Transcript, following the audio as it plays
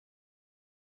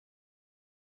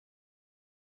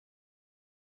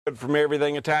from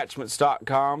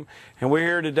everythingattachments.com, and we're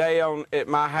here today at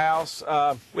my house.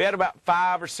 We had about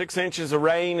 5 or 6 inches of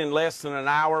rain in less than an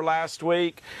hour last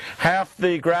week. Half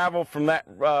the gravel from that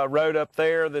road up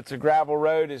there, that's a gravel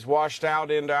road, is washed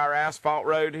out into our asphalt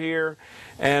road here,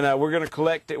 and we're going to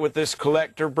collect it with this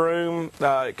collector broom.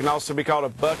 It can also be called a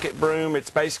bucket broom. It's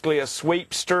basically a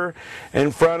sweepster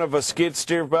in front of a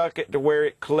SkidSteer bucket to where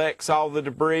it collects all the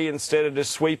debris instead of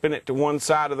just sweeping it to one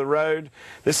side of the road.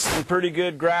 This is some pretty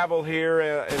good gravel here,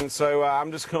 and so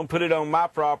I'm just going to put it on my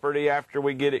property after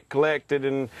we get it collected,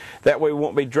 and that way we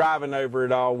won't be driving over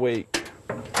it all week.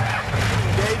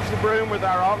 Engage the broom with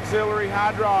our auxiliary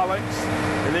hydraulics,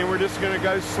 and then we're just going to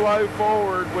go slow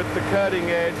forward with the cutting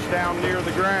edge down near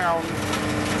the ground,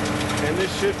 and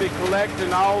this should be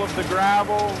collecting all of the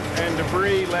gravel and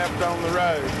debris left on the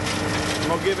road. I'm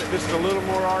going to give it just a little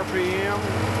more RPM.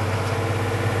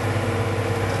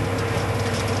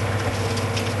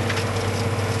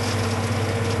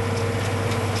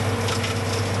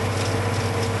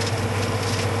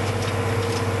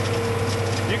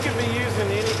 You could be using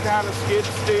any kind of skid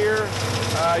steer.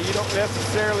 You don't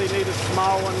necessarily need a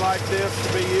small one like this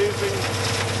to be using.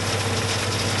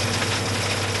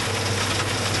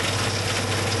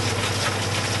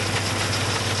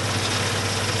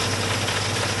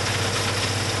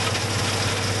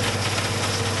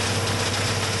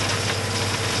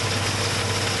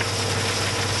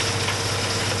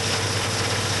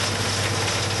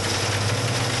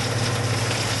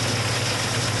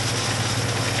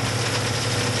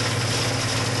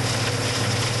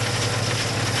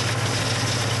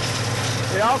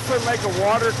 They also make a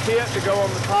water kit to go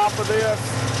on the top of this,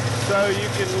 so you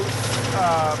can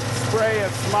spray a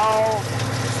small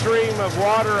stream of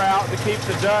water out to keep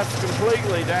the dust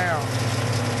completely down.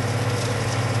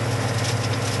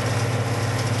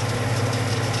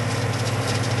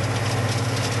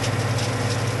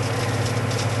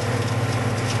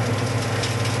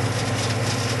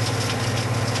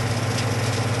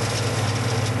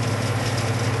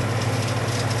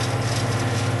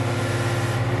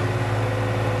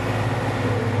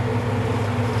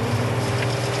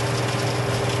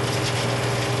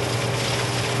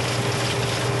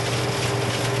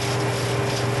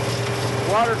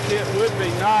 Water kit would be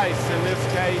nice in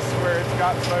this case where it's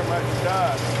got so much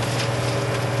dust.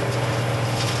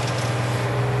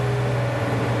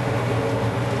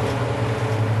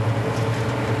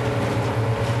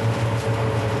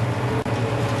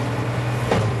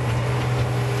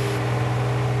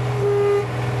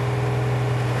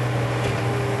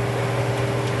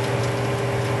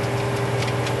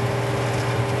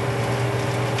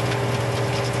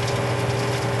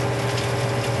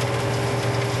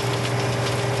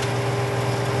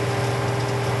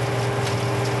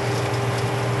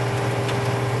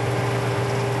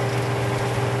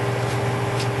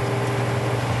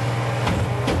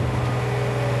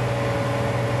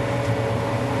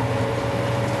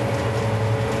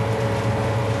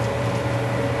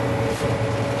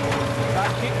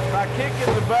 By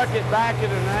kicking the bucket back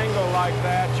at an angle like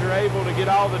that, you're able to get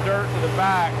all the dirt to the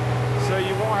back, so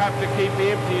you won't have to keep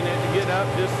emptying it to get up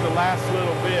just the last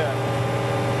little bit.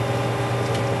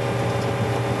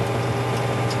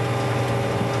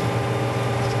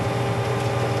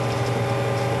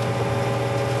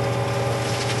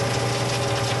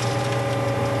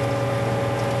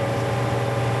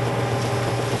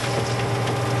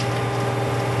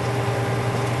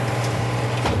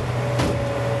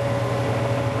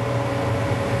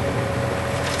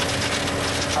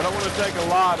 I don't want to take a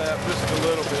lot up, just a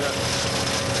little bit.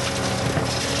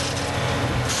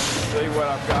 See what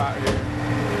I've got here.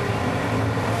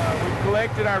 We've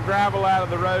collected our gravel out of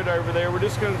the road over there. We're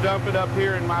just going to dump it up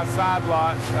here in my side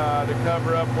lot to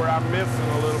cover up where I'm missing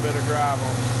a little bit of gravel.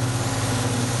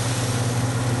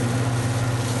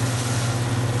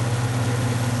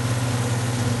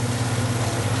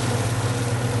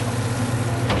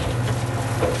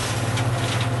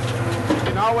 You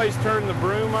can always turn the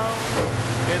broom on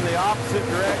in the opposite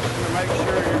direction to make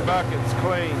sure your bucket's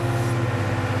clean.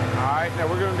 Alright, now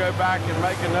we're going to go back and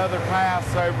make another pass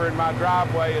over in my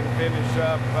driveway and finish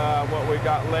up what we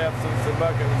got left since the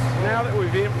bucket was full. Now that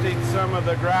we've emptied some of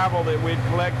the gravel that we'd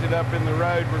collected up in the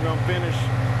road, we're going to finish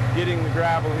getting the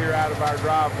gravel here out of our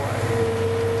driveway.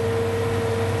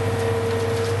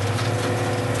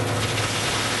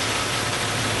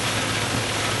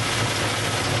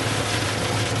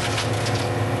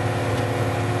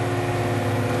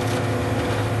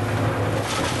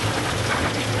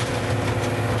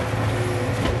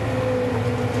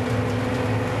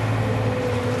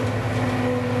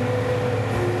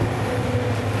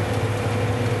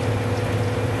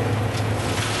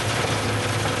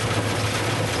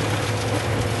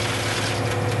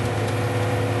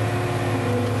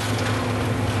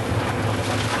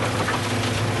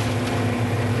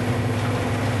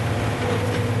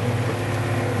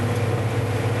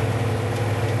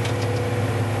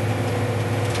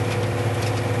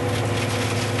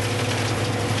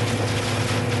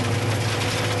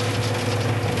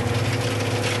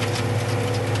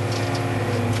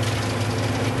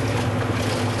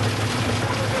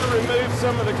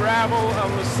 some of the gravel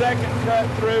on the second cut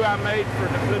through I made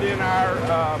to put in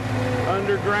our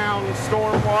underground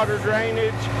stormwater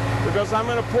drainage, because I'm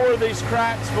going to pour these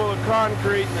cracks full of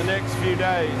concrete in the next few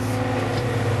days.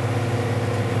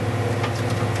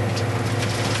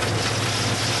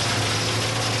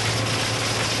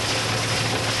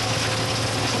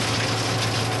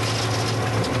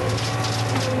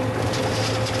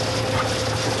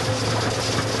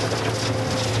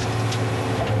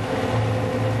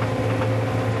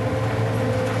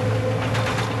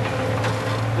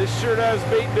 This sure does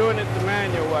beat doing it the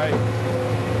manual way.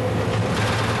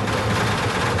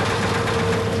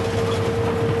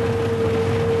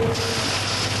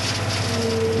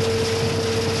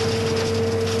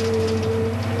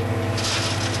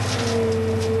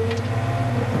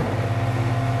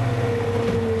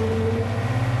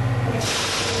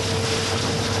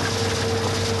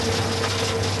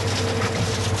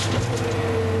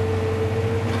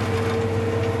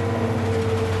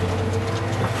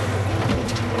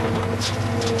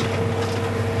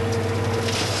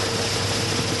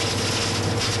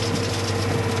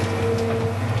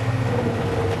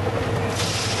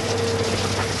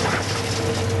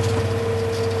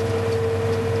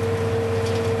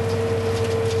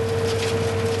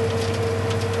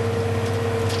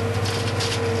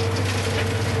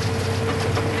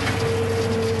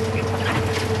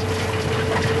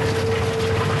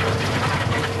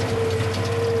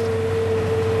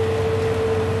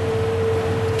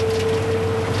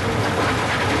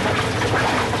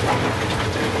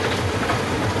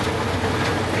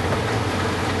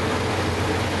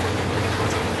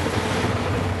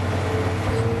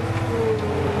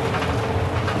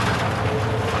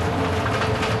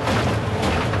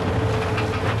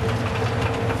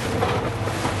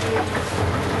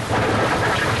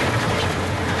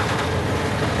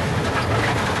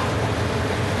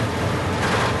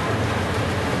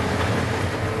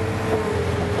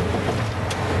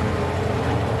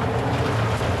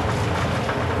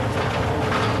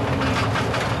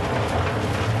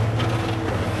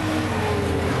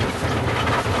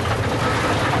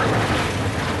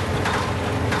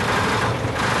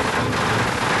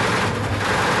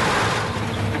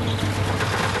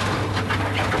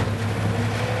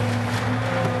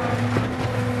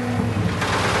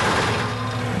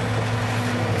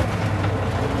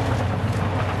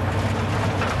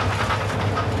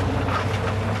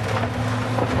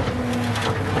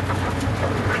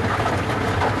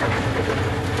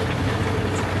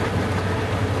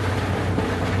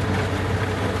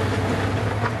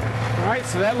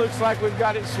 So that looks like we've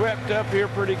got it swept up here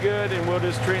pretty good, and we'll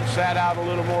just trench that out a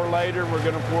little more later. We're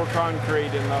going to pour concrete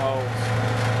in the holes.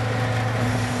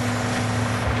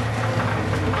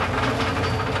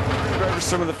 Go over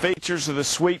some of the features of the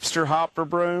Sweepster hopper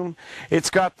broom. It's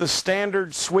got the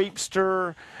standard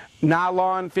Sweepster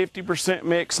nylon, 50%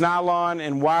 mix nylon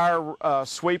and wire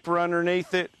sweeper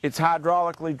underneath it. It's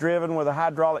hydraulically driven with a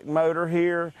hydraulic motor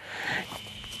here.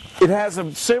 It has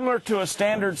similar to a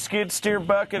standard skid steer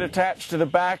bucket attached to the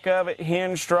back of it,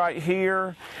 hinged right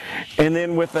here, and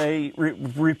then with a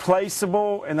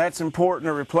replaceable, and that's important,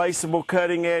 a replaceable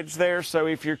cutting edge there. So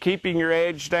if you're keeping your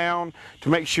edge down to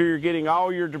make sure you're getting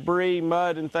all your debris,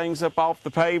 mud, and things up off the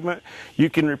pavement,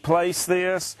 you can replace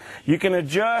this. You can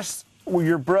adjust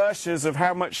your brushes of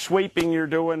how much sweeping you're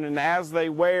doing, and as they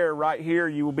wear right here,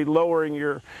 you will be lowering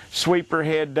your sweeper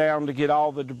head down to get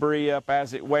all the debris up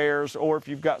as it wears, or if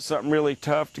you've got something really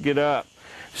tough to get up.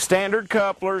 Standard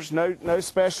couplers, no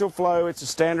special flow. It's a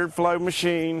standard flow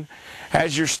machine.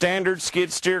 Has your standard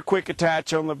skid steer quick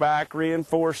attach on the back,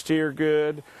 reinforced here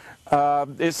good.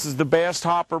 This is the best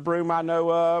hopper broom I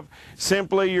know of.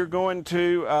 Simply, you're going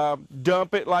to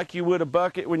dump it like you would a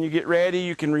bucket when you get ready.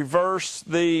 You can reverse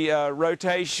the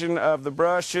rotation of the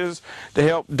brushes to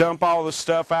help dump all the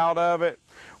stuff out of it.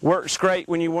 Works great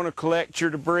when you want to collect your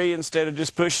debris instead of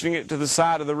just pushing it to the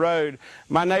side of the road.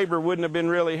 My neighbor wouldn't have been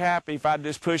really happy if I'd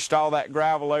just pushed all that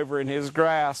gravel over in his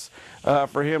grass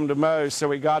for him to mow, so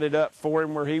we got it up for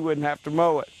him where he wouldn't have to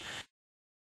mow it.